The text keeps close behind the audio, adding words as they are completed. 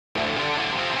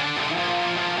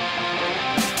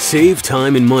Save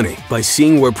time and money by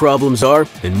seeing where problems are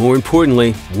and, more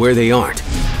importantly, where they aren't.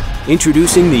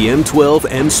 Introducing the M12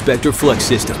 M-SPECTOR FLEX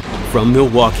System from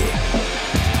Milwaukee.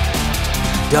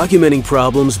 Documenting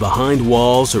problems behind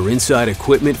walls or inside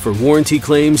equipment for warranty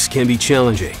claims can be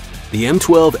challenging. The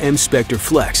M12 M-SPECTOR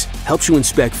FLEX helps you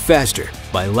inspect faster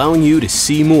by allowing you to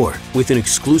see more with an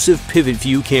exclusive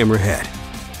PIVOTVIEW camera head.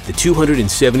 The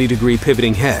 270-degree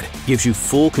pivoting head gives you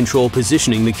full control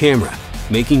positioning the camera,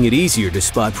 making it easier to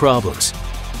spot problems.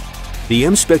 The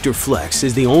M-SPECTOR FLEX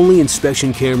is the only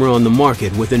inspection camera on the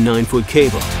market with a 9-foot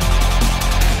cable,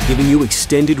 giving you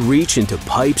extended reach into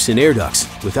pipes and air ducts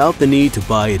without the need to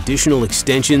buy additional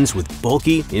extensions with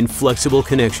bulky, inflexible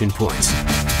connection points.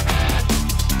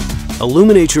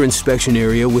 Illuminate your inspection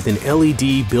area with an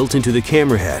LED built into the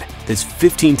camera head that's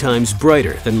 15 times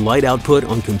brighter than light output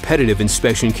on competitive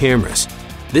inspection cameras.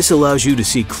 This allows you to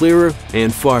see clearer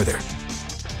and farther.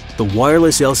 The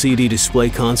wireless LCD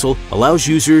display console allows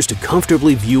users to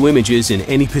comfortably view images in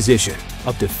any position,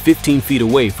 up to 15 feet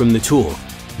away from the tool.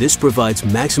 This provides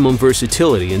maximum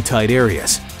versatility in tight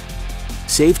areas.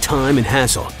 Save time and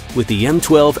hassle with the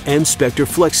M12 M-SPECTOR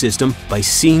FLEX System by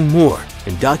seeing more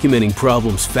and documenting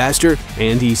problems faster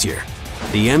and easier.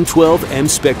 The M12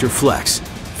 M-SPECTOR FLEX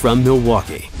from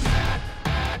Milwaukee.